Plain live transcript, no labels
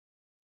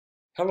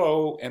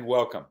Hello and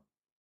welcome.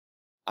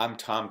 I'm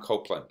Tom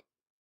Copeland.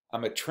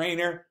 I'm a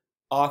trainer,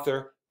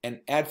 author,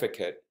 and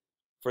advocate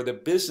for the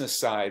business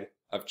side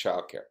of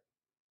childcare.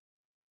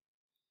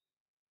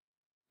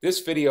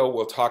 This video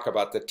will talk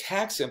about the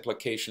tax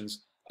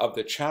implications of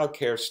the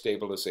childcare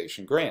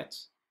stabilization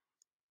grants.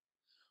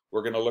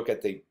 We're going to look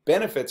at the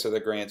benefits of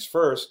the grants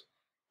first,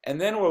 and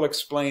then we'll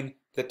explain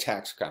the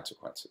tax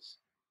consequences.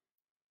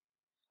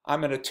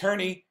 I'm an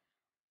attorney,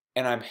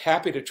 and I'm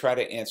happy to try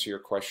to answer your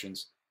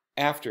questions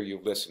after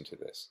you've listened to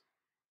this.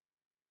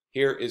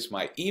 Here is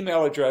my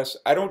email address.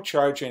 I don't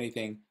charge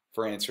anything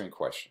for answering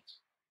questions.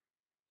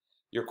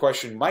 Your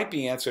question might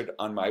be answered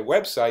on my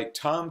website,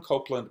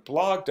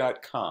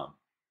 tomcopelandblog.com,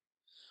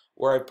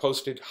 where I've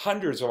posted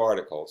hundreds of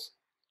articles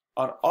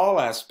on all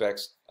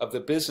aspects of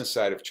the business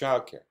side of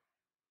childcare,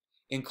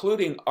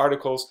 including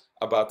articles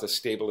about the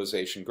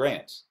stabilization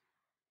grants.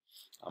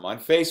 I'm on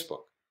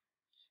Facebook.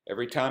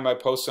 Every time I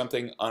post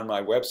something on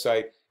my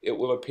website, it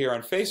will appear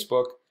on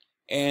Facebook,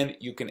 and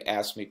you can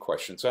ask me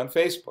questions on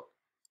Facebook.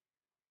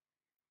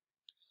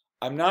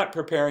 I'm not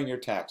preparing your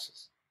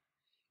taxes.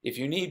 If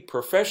you need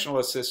professional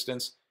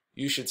assistance,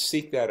 you should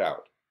seek that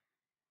out.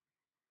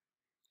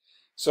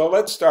 So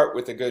let's start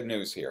with the good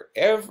news here.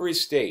 Every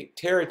state,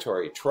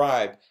 territory,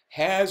 tribe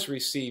has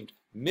received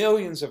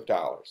millions of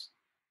dollars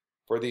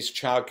for these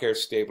childcare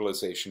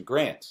stabilization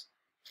grants.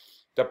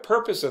 The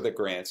purpose of the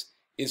grants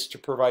is to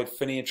provide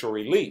financial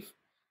relief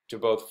to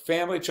both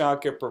family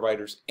childcare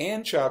providers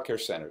and childcare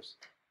centers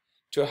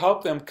to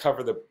help them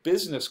cover the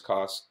business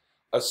costs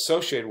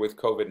associated with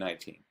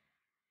COVID-19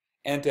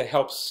 and to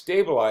help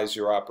stabilize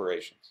your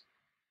operations.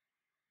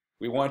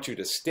 We want you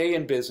to stay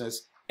in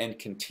business and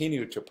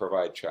continue to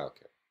provide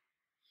childcare.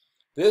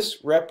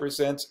 This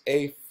represents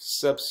a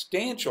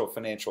substantial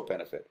financial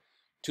benefit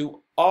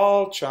to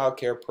all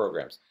childcare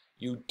programs.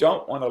 You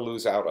don't want to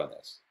lose out on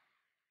this.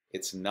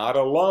 It's not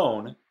a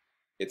loan,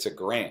 it's a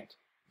grant.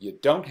 You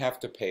don't have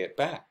to pay it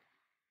back.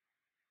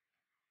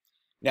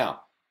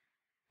 Now,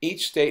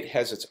 each state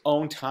has its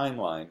own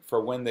timeline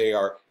for when they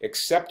are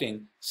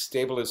accepting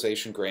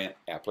stabilization grant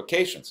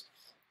applications.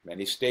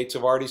 Many states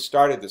have already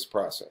started this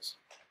process.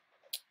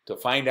 To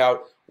find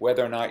out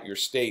whether or not your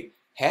state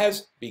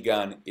has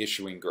begun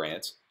issuing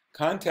grants,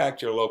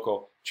 contact your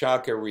local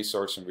Child Care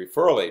Resource and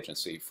Referral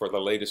Agency for the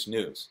latest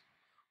news.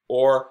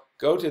 Or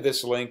go to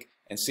this link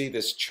and see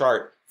this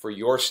chart for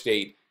your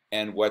state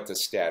and what the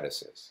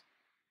status is.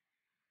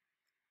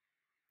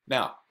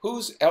 Now,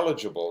 who's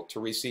eligible to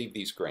receive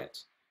these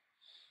grants?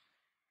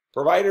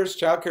 Providers,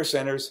 childcare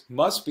centers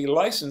must be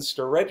licensed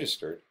or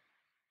registered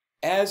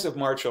as of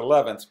March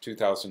 11th,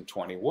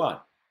 2021.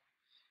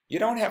 You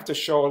don't have to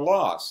show a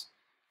loss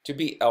to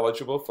be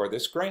eligible for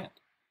this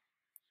grant.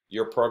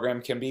 Your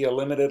program can be a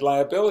limited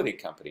liability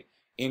company,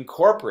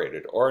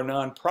 incorporated, or a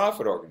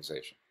nonprofit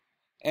organization,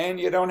 and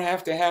you don't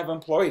have to have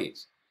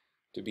employees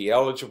to be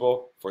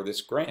eligible for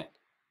this grant.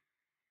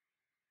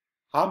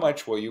 How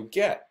much will you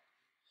get?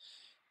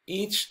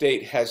 Each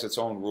state has its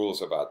own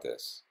rules about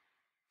this.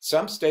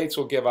 Some states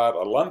will give out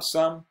a lump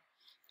sum,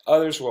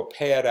 others will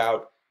pay it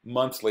out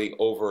monthly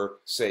over,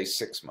 say,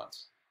 6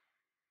 months.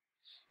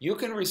 You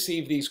can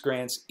receive these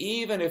grants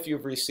even if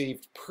you've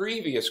received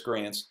previous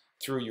grants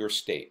through your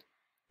state.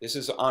 This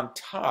is on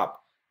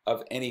top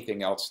of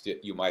anything else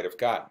that you might have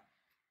gotten.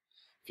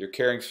 If you're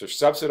caring for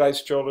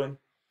subsidized children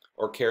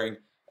or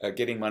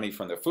getting money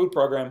from the food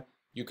program,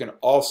 you can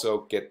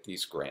also get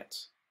these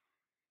grants.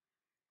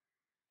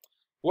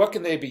 What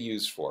can they be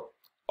used for?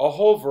 A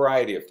whole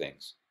variety of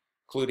things,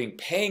 including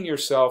paying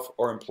yourself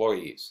or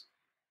employees,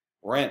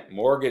 rent,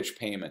 mortgage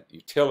payment,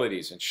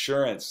 utilities,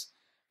 insurance,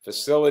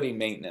 facility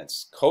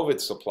maintenance,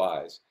 COVID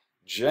supplies,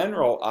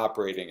 general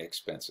operating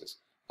expenses,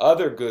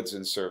 other goods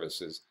and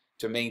services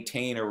to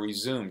maintain or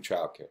resume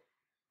childcare,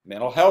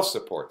 mental health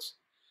supports,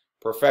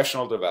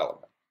 professional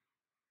development,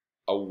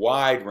 a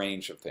wide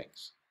range of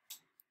things.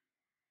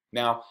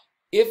 Now,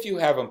 if you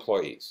have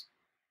employees,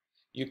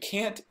 you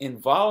can't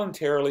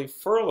involuntarily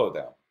furlough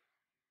them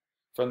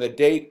from the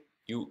date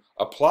you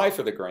apply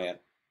for the grant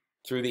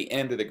through the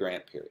end of the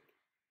grant period.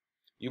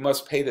 You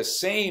must pay the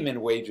same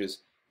in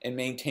wages and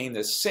maintain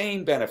the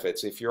same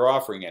benefits if you're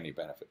offering any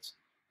benefits.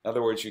 In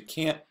other words, you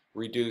can't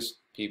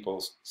reduce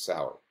people's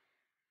salary.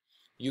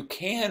 You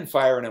can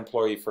fire an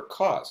employee for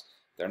cause.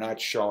 They're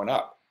not showing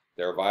up.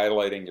 They're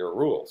violating your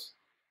rules.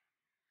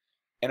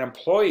 An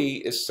employee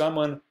is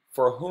someone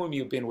for whom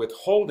you've been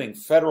withholding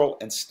federal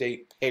and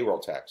state payroll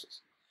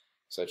taxes,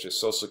 such as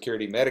Social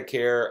Security,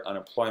 Medicare,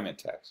 unemployment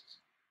taxes.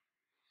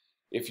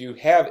 If you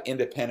have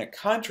independent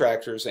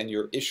contractors and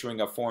you're issuing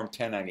a Form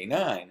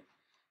 1099,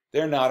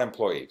 they're not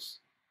employees,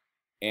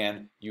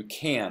 and you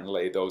can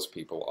lay those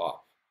people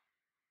off.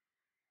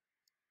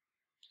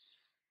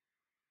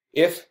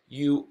 If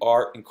you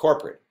are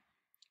incorporated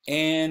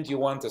and you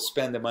want to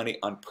spend the money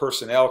on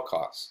personnel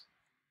costs,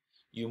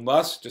 you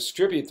must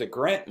distribute the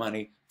grant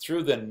money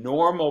through the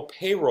normal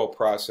payroll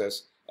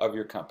process of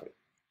your company,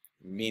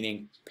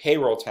 meaning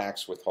payroll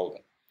tax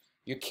withholding.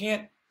 You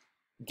can't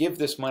give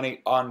this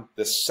money on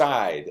the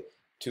side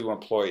to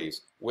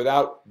employees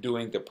without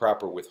doing the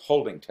proper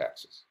withholding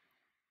taxes.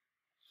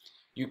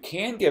 You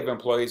can give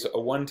employees a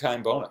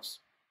one-time bonus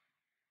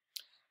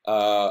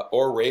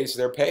or raise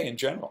their pay in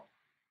general.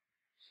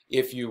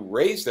 If you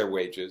raise their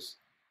wages,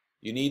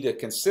 you need to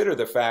consider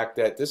the fact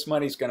that this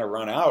money is going to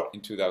run out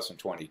in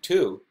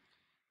 2022,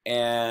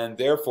 and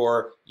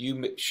therefore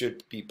you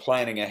should be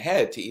planning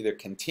ahead to either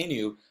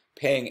continue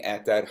paying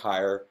at that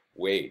higher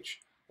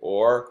wage,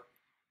 or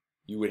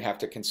you would have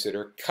to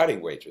consider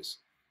cutting wages,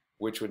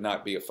 which would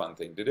not be a fun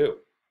thing to do.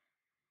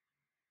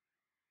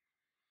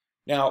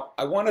 Now,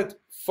 I want to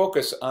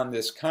focus on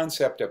this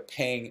concept of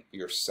paying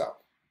yourself.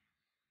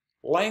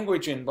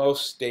 Language in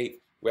most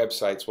state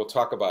websites will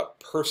talk about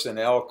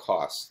personnel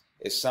costs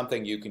as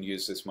something you can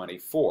use this money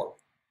for.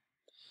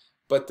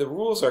 But the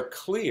rules are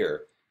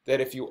clear that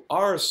if you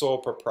are a sole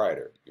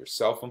proprietor, you're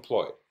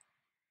self-employed,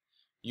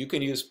 you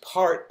can use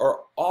part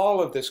or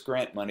all of this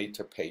grant money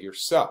to pay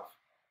yourself.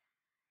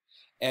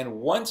 And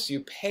once you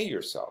pay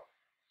yourself,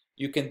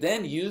 you can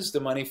then use the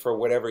money for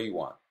whatever you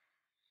want.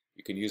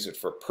 You can use it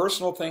for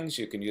personal things,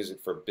 you can use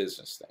it for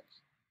business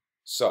things.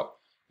 So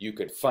you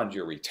could fund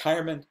your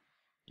retirement,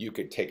 you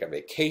could take a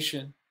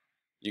vacation,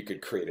 you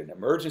could create an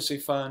emergency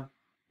fund,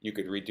 you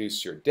could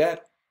reduce your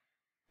debt,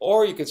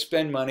 or you could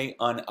spend money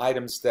on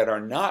items that are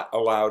not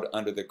allowed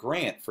under the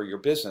grant for your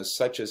business,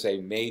 such as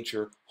a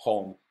major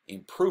home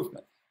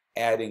improvement,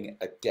 adding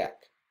a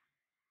deck.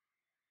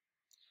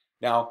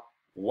 Now,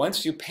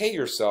 once you pay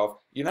yourself,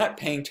 you're not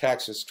paying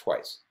taxes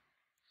twice.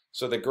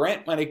 So the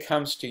grant money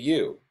comes to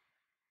you,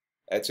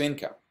 that's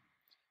income.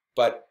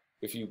 But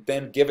if you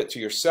then give it to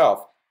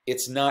yourself,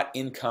 it's not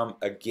income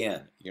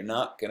again. You're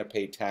not going to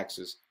pay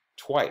taxes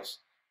twice.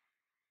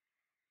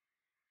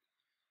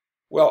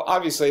 Well,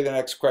 obviously the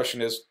next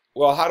question is,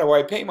 well, how do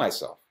I pay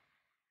myself?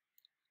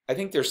 I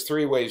think there's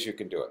three ways you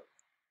can do it.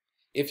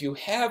 If you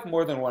have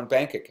more than one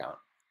bank account,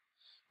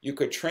 you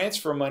could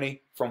transfer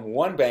money from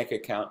one bank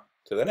account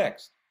to the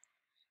next,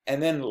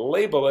 and then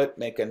label it,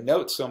 make a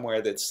note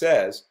somewhere that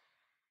says,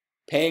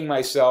 paying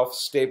myself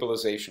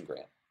stabilization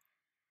grant.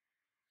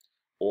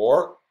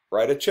 Or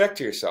write a check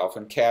to yourself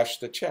and cash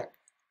the check,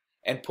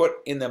 and put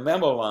in the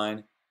memo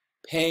line,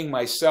 paying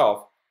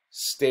myself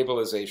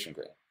stabilization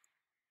grant.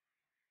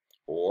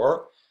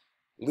 Or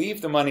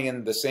leave the money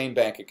in the same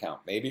bank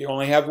account. Maybe you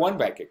only have one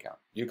bank account.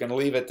 You can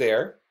leave it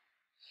there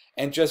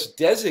and just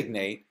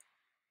designate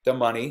the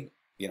money.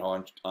 You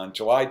know, on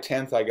July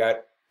 10th, I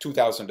got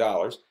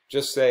 $2,000.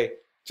 Just say,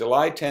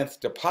 July 10th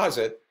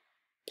deposit,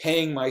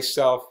 paying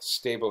myself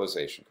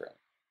stabilization grant.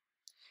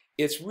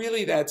 It's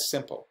really that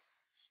simple.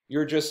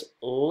 You're just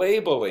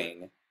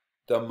labeling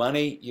the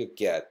money you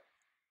get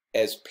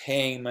as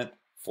payment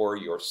for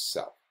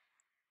yourself.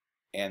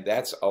 And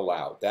that's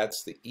allowed.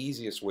 That's the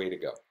easiest way to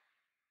go.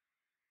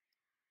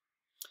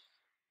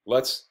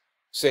 Let's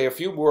say a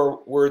few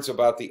more words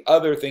about the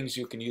other things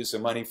you can use the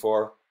money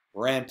for: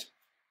 rent,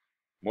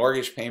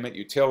 mortgage payment,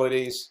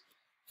 utilities.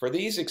 For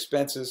these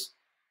expenses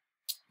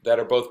that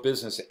are both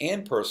business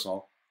and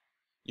personal,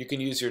 you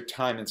can use your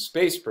time and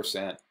space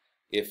percent,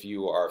 if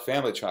you are a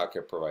family child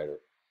care provider,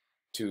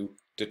 to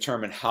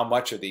determine how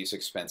much of these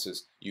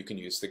expenses you can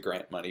use the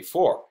grant money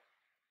for.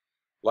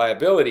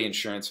 Liability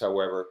insurance,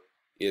 however,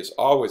 is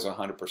always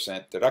 100%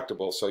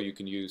 deductible, so you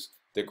can use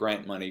the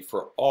grant money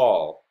for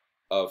all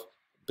of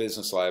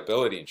business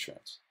liability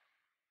insurance.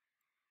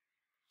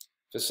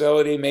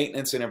 Facility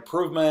maintenance and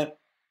improvement,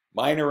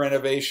 minor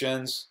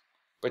renovations,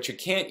 but you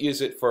can't use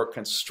it for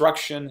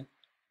construction,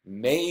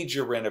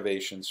 major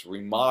renovations,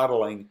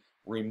 remodeling,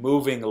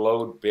 removing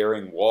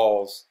load-bearing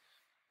walls,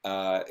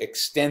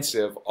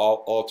 extensive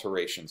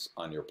alterations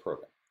on your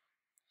program.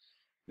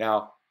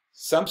 Now,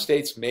 some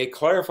states may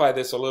clarify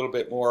this a little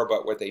bit more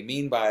about what they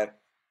mean by it,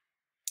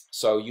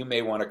 so you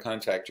may want to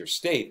contact your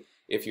state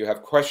if you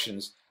have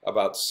questions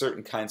about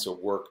certain kinds of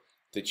work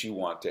that you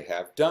want to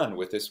have done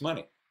with this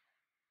money.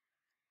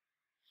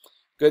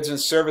 Goods and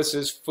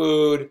services,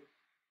 food,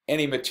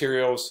 any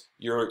materials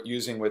you're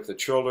using with the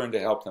children to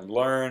help them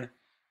learn,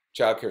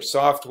 childcare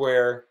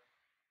software,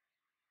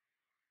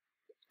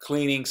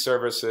 cleaning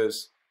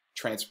services,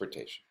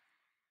 transportation.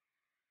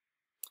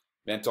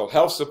 Mental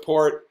health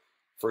support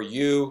for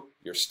you,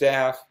 your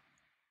staff,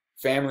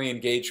 family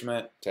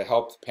engagement to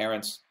help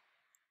parents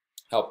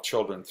help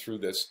children through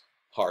this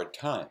hard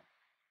time.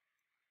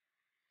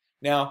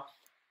 Now,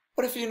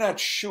 what if you're not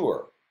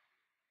sure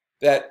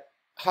that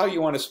how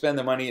you want to spend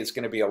the money is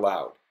going to be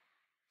allowed?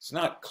 It's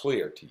not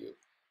clear to you.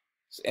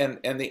 And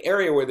the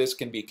area where this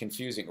can be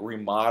confusing,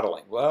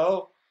 remodeling.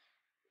 Well,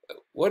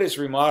 what is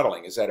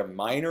remodeling? Is that a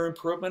minor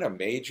improvement, a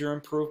major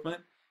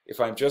improvement? If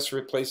I'm just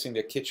replacing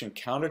the kitchen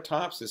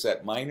countertops, is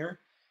that minor?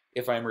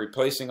 If I'm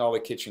replacing all the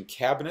kitchen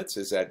cabinets,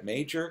 is that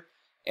major?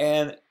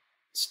 And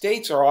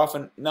states are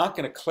often not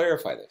going to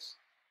clarify this.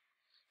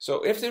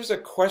 So if there's a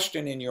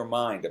question in your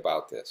mind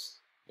about this,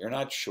 you're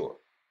not sure,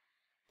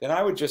 then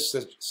I would just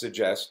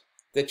suggest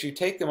that you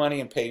take the money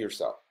and pay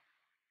yourself.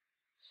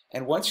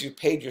 And once you've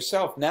paid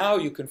yourself, now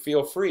you can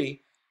feel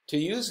free to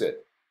use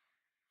it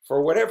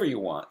for whatever you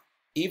want,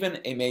 even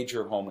a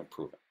major home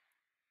improvement.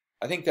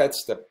 I think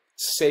that's the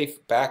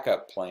safe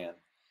backup plan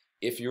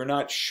if you're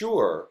not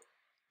sure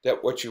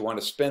that what you want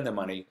to spend the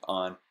money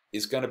on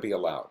is going to be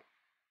allowed.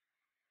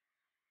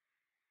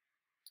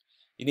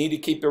 You need to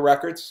keep the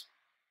records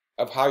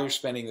of how you're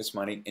spending this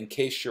money in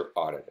case you're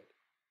audited.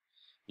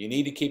 You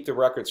need to keep the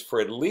records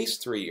for at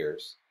least 3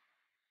 years,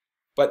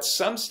 but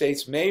some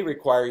states may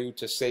require you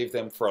to save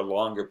them for a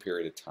longer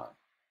period of time.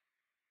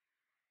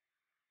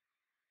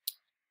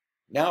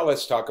 Now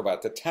let's talk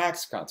about the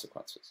tax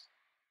consequences.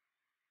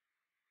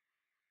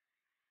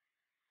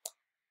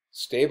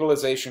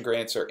 Stabilization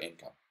grants are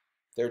income.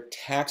 They're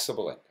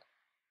taxable income.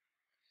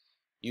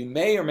 You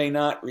may or may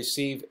not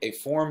receive a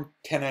Form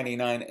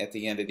 1099 at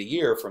the end of the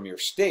year from your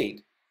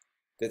state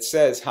that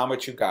says how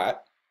much you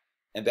got,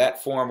 and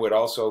that form would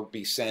also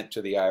be sent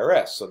to the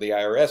IRS, so the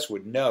IRS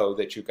would know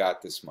that you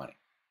got this money.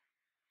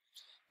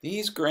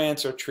 These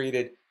grants are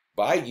treated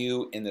by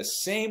you in the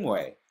same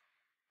way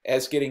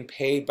as getting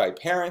paid by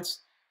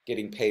parents,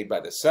 getting paid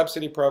by the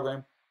subsidy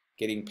program,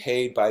 getting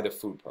paid by the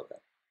food program.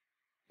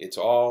 It's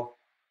all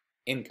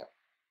income.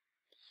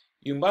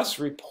 You must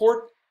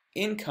report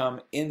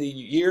income in the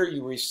year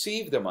you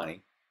receive the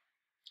money,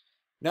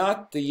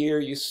 not the year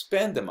you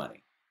spend the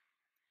money.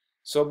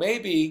 So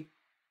maybe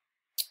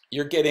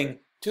you're getting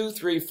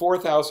 $2,000,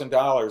 $3,000,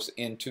 $4,000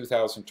 in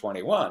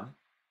 2021,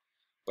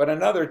 but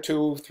another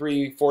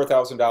 $2,000, $3,000,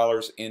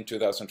 $4,000 in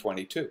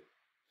 2022.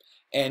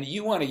 And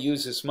you want to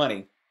use this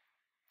money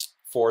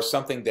for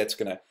something that's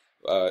going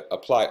to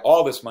apply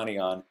all this money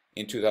on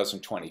in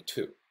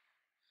 2022.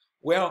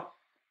 Well,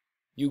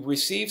 you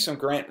receive some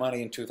grant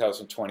money in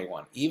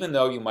 2021, even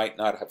though you might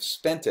not have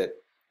spent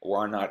it or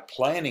are not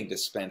planning to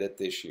spend it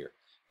this year.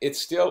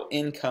 It's still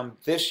income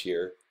this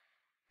year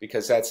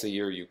because that's the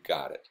year you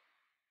got it.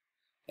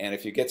 And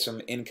if you get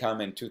some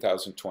income in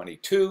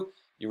 2022,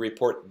 you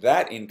report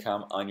that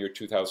income on your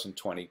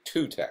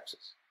 2022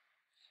 taxes.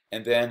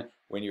 And then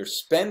when you're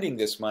spending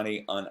this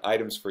money on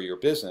items for your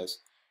business,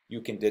 you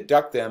can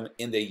deduct them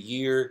in the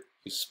year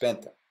you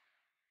spent them.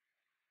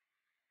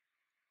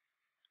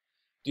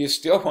 Do you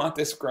still want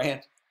this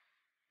grant?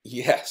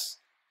 Yes,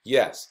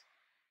 yes.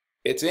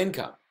 It's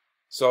income.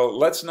 So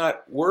let's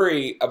not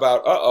worry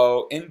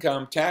about,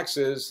 income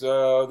taxes,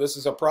 this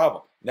is a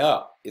problem.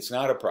 No, it's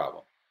not a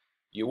problem.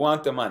 You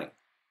want the money,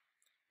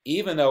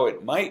 even though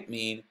it might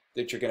mean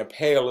that you're going to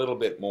pay a little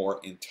bit more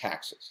in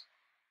taxes.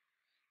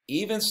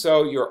 Even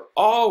so, you're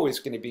always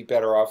going to be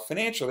better off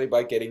financially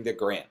by getting the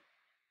grant.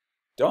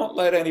 Don't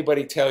let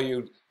anybody tell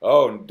you,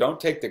 oh, don't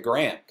take the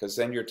grant because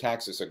then your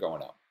taxes are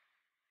going up.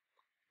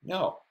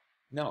 No,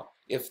 no.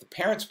 If the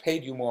parents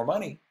paid you more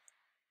money,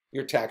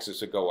 your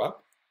taxes would go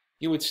up.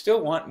 You would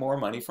still want more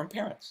money from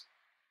parents.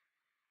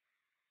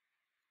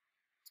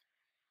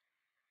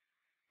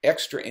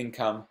 Extra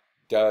income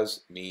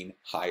does mean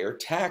higher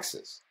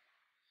taxes.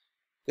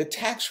 The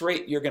tax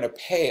rate you're going to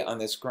pay on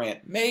this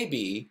grant may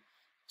be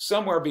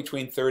somewhere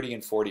between 30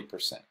 and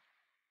 40%.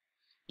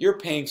 You're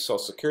paying Social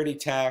Security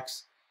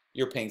tax,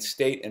 you're paying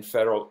state and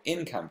federal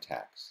income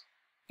tax,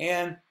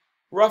 and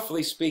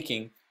roughly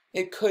speaking,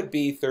 it could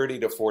be 30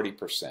 to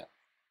 40%.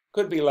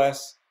 Could be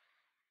less,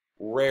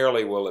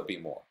 rarely will it be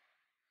more.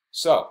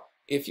 So,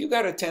 if you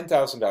got a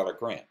 $10,000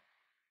 grant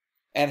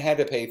and had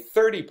to pay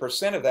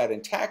 30% of that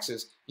in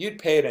taxes, you'd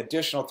pay an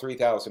additional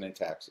 $3,000 in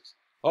taxes.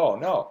 Oh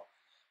no.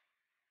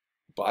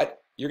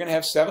 But you're going to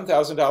have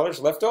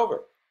 $7,000 left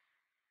over.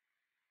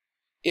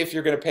 If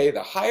you're going to pay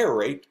the higher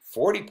rate,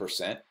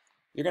 40%,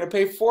 you're going to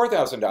pay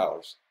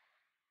 $4,000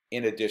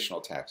 in additional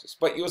taxes.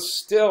 But you'll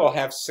still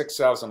have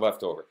 $6,000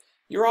 left over.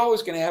 You're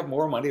always going to have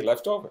more money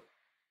left over.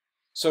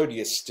 So do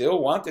you still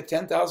want the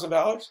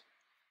 $10,000?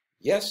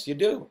 Yes, you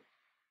do.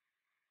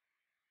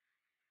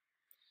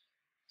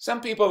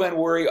 Some people then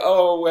worry,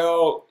 oh,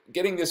 well,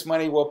 getting this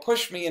money will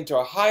push me into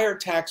a higher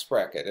tax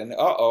bracket. And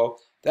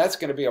that's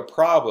going to be a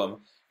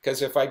problem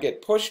because if I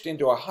get pushed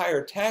into a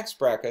higher tax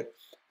bracket,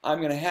 I'm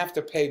going to have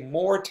to pay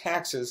more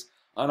taxes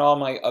on all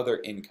my other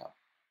income.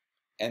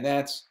 And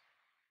that's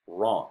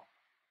wrong.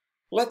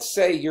 Let's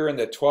say you're in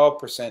the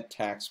 12%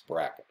 tax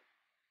bracket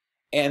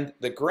and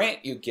the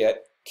grant you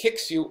get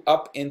kicks you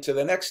up into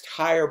the next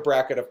higher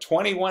bracket of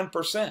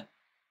 21%.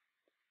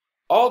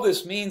 All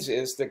this means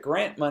is the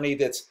grant money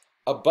that's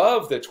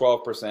above the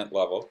 12%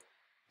 level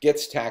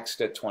gets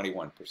taxed at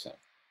 21%.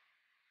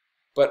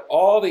 But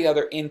all the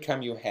other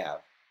income you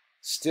have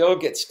still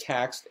gets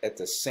taxed at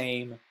the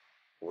same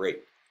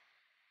rate.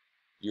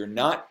 You're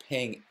not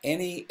paying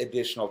any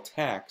additional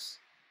tax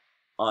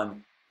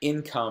on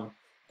income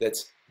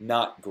that's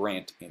not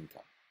grant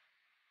income.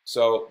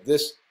 So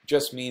this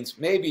just means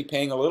maybe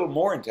paying a little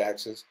more in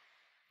taxes,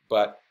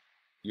 but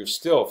you're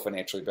still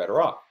financially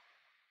better off.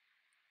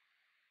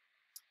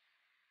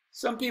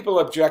 Some people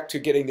object to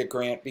getting the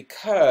grant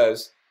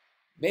because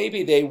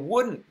maybe they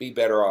wouldn't be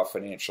better off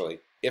financially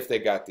if they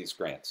got these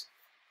grants.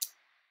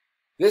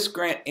 This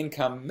grant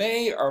income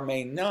may or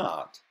may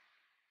not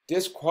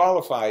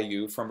disqualify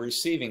you from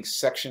receiving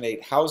Section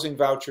 8 housing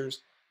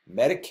vouchers,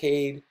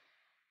 Medicaid,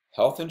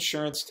 health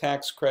insurance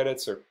tax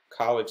credits, or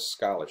college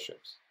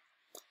scholarships.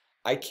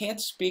 I can't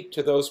speak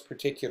to those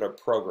particular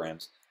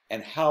programs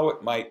and how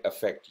it might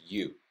affect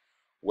you.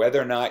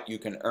 Whether or not you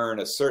can earn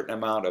a certain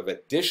amount of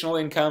additional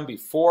income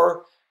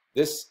before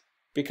this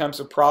becomes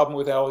a problem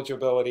with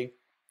eligibility,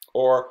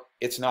 or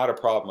it's not a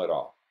problem at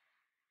all.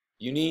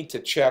 You need to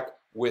check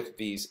with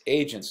these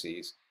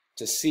agencies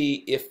to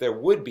see if there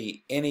would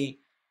be any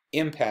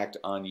impact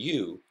on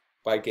you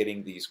by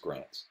getting these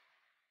grants.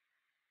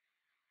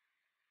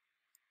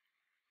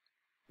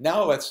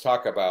 Now let's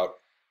talk about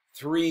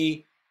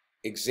 3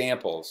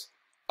 examples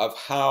of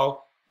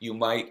how you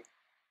might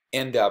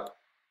end up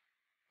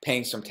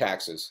paying some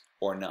taxes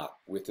or not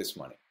with this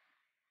money.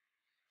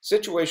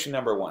 Situation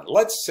number 1,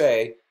 let's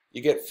say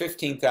you get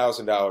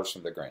 $15,000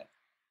 from the grant.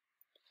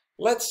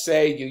 Let's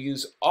say you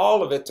use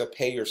all of it to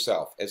pay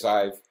yourself, as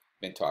I've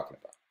been talking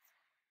about.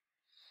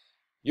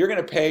 You're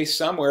going to pay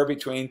somewhere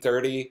between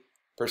 30%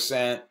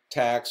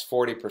 tax,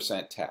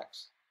 40%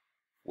 tax.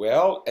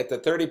 Well, at the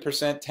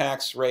 30%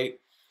 tax rate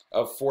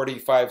of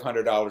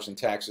 $4,500 in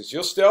taxes,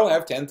 you'll still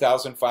have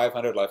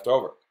 $10,500 left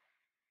over.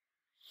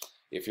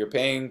 If you're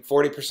paying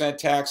 40%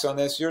 tax on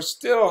this, you'll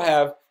still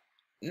have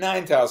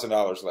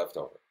 $9,000 left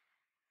over.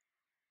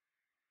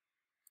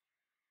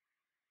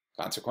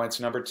 Consequence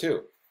number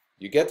 2,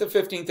 you get the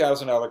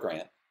 $15,000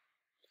 grant,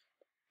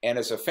 and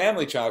as a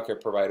family child care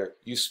provider,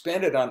 you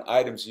spend it on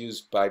items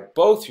used by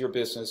both your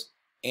business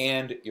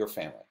and your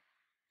family.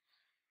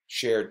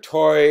 Shared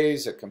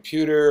toys, a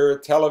computer,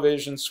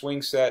 television,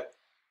 swing set,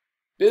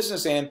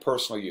 business and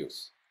personal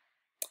use.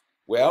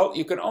 Well,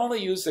 you can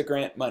only use the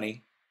grant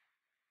money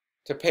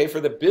to pay for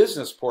the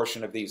business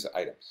portion of these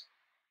items.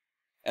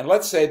 And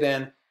let's say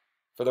then,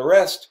 for the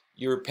rest,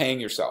 you're paying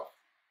yourself.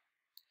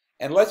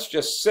 And let's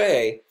just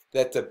say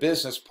that the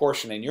business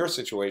portion in your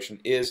situation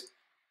is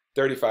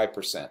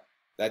 35%.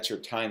 That's your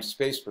time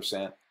space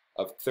percent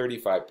of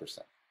 35%.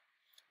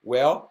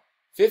 Well,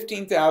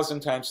 15,000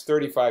 times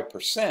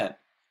 35%,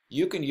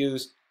 you can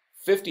use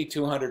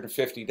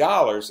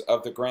 $5,250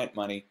 of the grant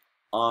money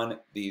on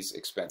these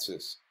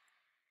expenses.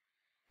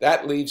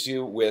 That leaves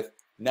you with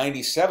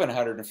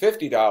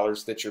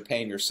 $9,750 that you're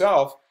paying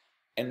yourself,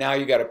 and now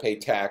you got to pay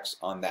tax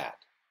on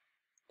that.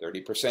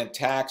 30%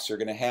 tax, you're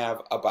going to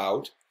have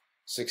about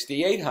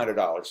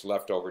 $6,800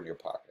 left over in your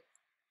pocket.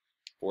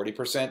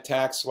 40%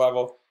 tax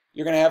level,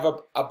 you're going to have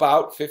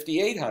about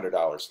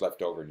 $5,800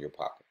 left over in your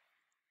pocket.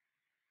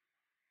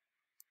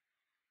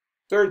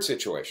 Third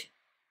situation,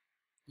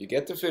 you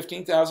get the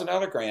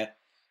 $15,000 grant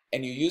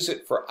and you use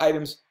it for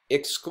items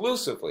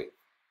exclusively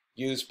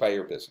used by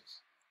your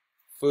business.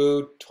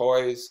 Food,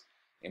 toys,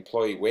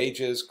 employee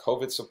wages,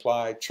 COVID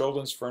supply,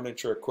 children's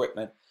furniture,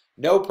 equipment,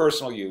 no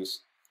personal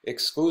use,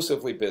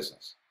 exclusively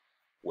business.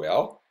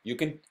 Well, you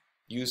can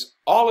use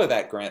all of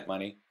that grant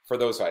money for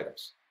those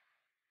items.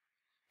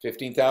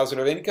 $15,000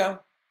 of income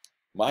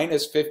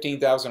minus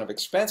 $15,000 of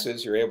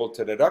expenses, you're able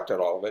to deduct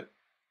all of it.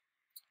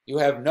 You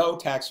have no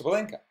taxable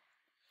income.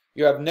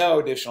 You have no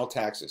additional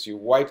taxes. You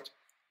wiped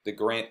the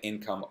grant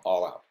income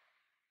all out.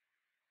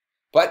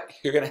 But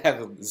you're going to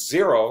have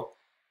 0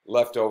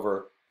 left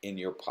over in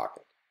your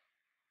pocket.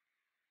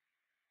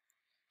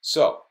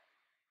 So,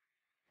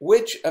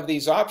 which of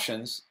these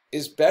options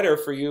is better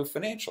for you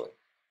financially?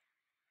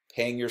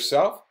 Paying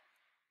yourself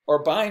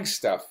or buying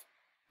stuff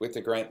with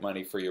the grant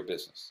money for your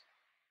business?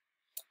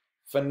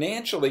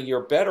 Financially,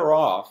 you're better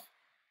off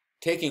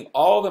taking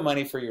all the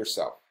money for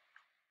yourself.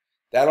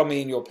 That'll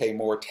mean you'll pay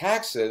more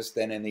taxes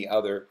than in the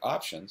other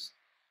options,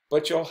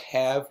 but you'll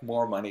have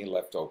more money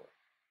left over.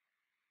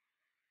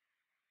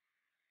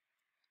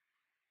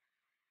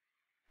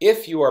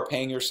 If you are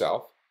paying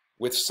yourself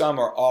with some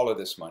or all of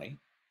this money,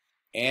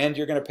 and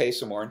you're going to pay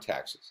some more in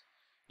taxes,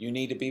 you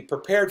need to be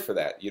prepared for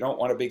that. You don't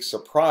want a big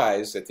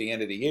surprise at the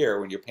end of the year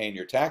when you're paying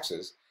your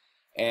taxes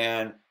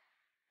and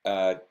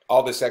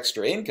all this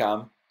extra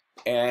income,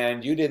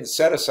 and you didn't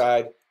set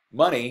aside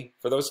money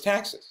for those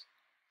taxes.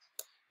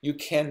 You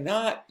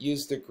cannot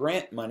use the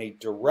grant money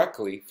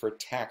directly for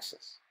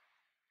taxes.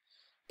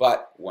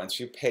 But once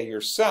you pay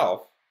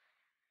yourself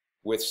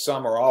with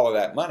some or all of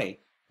that money,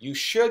 you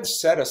should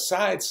set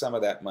aside some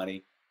of that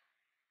money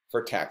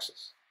for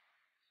taxes.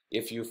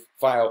 If you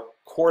file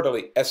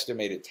quarterly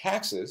estimated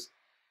taxes,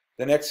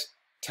 the next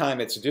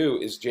time it's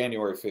due is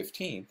January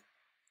 15th,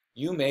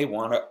 you may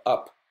want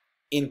to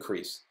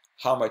increase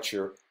how much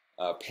you're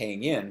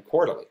paying in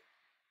quarterly.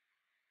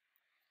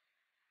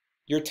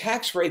 Your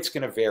tax rate's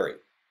going to vary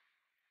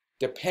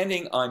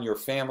depending on your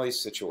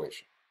family's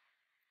situation.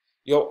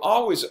 You'll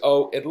always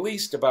owe at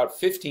least about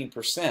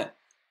 15%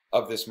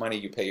 of this money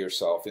you pay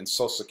yourself in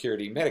Social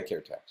Security and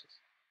Medicare taxes.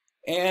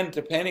 And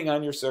depending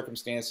on your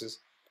circumstances,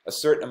 a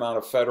certain amount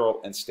of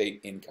federal and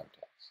state income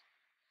tax.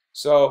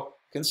 So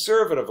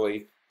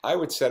conservatively, I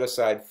would set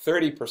aside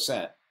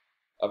 30%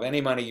 of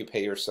any money you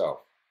pay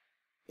yourself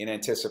in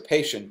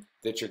anticipation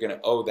that you're going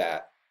to owe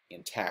that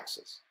in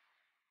taxes.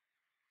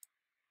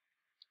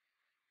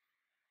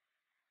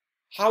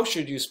 How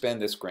should you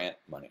spend this grant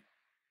money?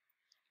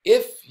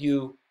 If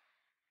you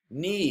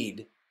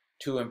need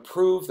to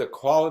improve the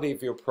quality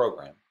of your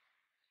program,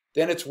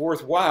 then it's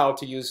worthwhile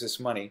to use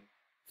this money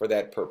for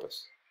that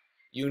purpose.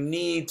 You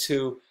need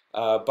to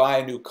buy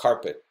a new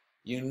carpet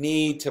You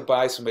need to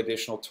buy some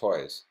additional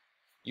toys.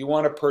 You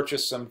want to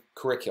purchase some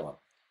curriculum.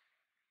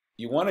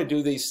 You want to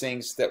do these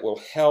things that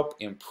will help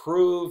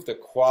improve the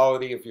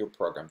quality of your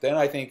program. Then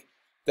I think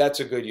that's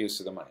a good use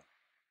of the money.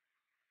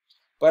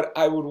 But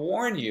I would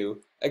warn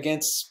you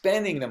against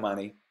spending the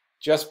money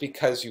just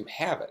because you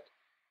have it.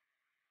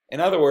 In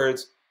other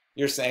words,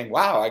 you're saying,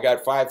 wow, I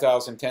got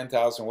 5,000,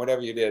 10,000,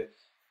 whatever you did.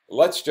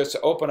 Let's just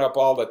open up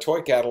all the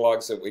toy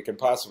catalogs that we can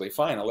possibly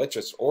find and let's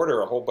just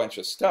order a whole bunch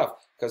of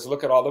stuff because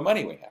look at all the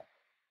money we have.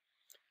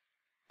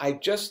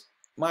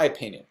 My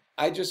opinion,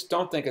 I just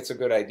don't think it's a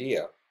good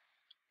idea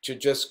to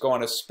just go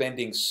on a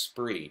spending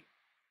spree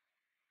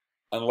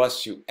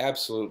unless you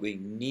absolutely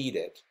need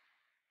it.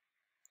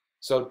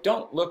 So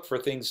don't look for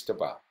things to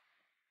buy.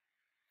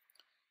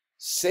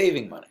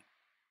 Saving money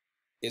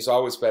is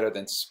always better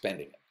than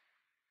spending it.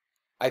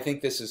 I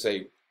think this is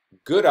a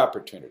good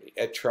opportunity,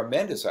 a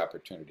tremendous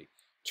opportunity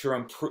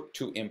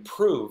to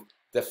improve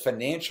the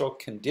financial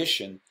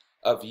condition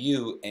of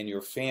you and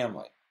your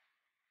family.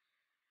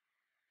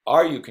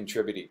 Are you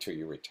contributing to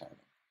your retirement?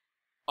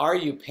 Are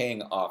you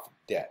paying off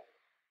debt?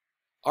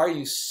 Are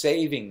you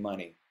saving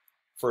money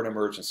for an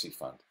emergency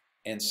fund?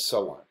 And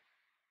so on.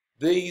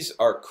 These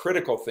are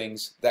critical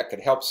things that could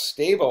help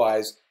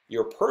stabilize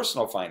your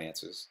personal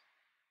finances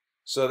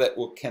so that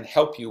it can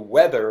help you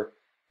weather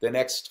the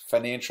next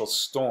financial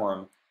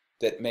storm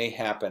that may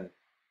happen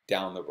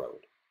down the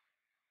road.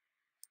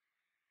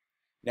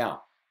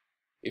 Now,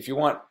 if you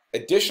want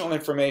additional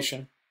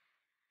information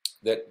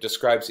that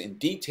describes in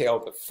detail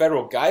the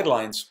federal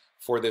guidelines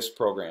for this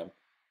program,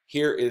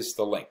 here is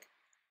the link.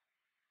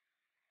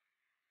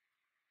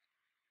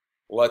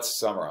 Let's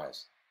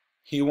summarize.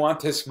 You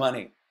want this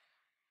money.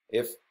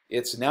 If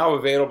it's now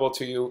available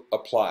to you,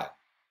 apply.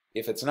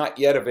 If it's not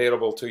yet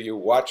available to you,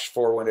 watch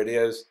for when it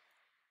is.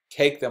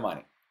 Take the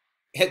money.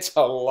 It's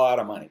a lot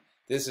of money.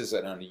 This is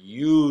an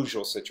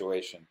unusual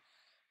situation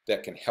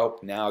that can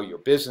help now your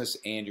business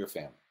and your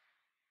family.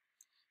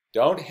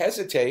 Don't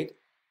hesitate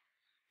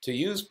to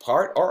use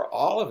part or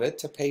all of it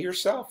to pay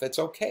yourself. It's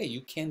okay.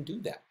 You can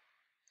do that.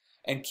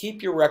 And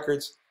keep your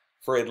records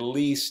for at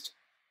least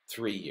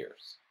 3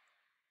 years.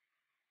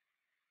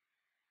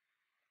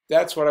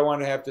 That's what I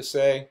want to have to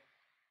say.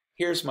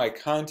 Here's my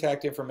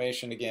contact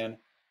information again.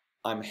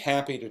 I'm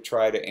happy to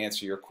try to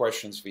answer your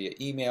questions via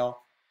email.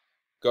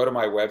 Go to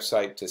my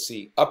website to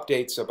see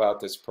updates about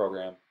this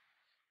program,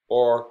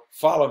 or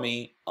follow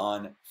me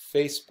on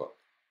Facebook.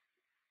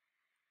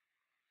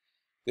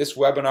 This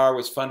webinar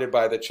was funded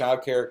by the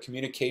Child Care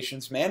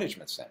Communications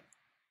Management Center,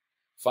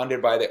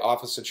 funded by the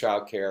Office of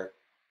Child Care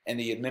and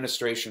the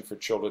Administration for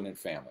Children and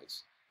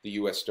Families, the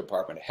U.S.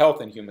 Department of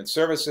Health and Human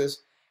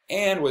Services,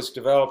 and was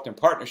developed in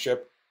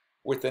partnership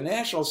with the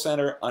National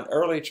Center on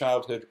Early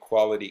Childhood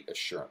Quality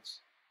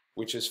Assurance,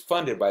 which is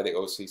funded by the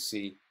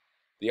OCC,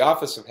 the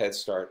Office of Head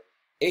Start,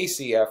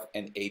 ACF,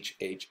 and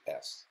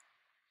HHS.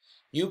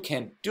 You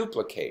can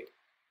duplicate,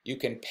 you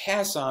can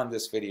pass on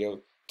this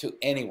video to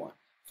anyone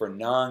for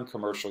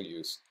non-commercial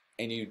use,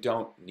 and you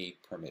don't need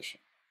permission.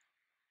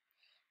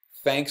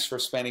 Thanks for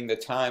spending the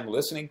time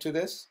listening to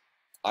this.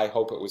 I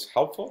hope it was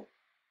helpful.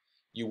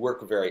 You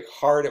work very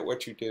hard at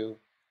what you do.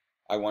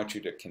 I want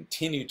you to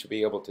continue to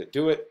be able to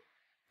do it,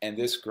 and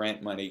this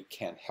grant money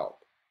can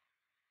help.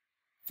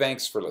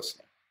 Thanks for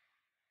listening.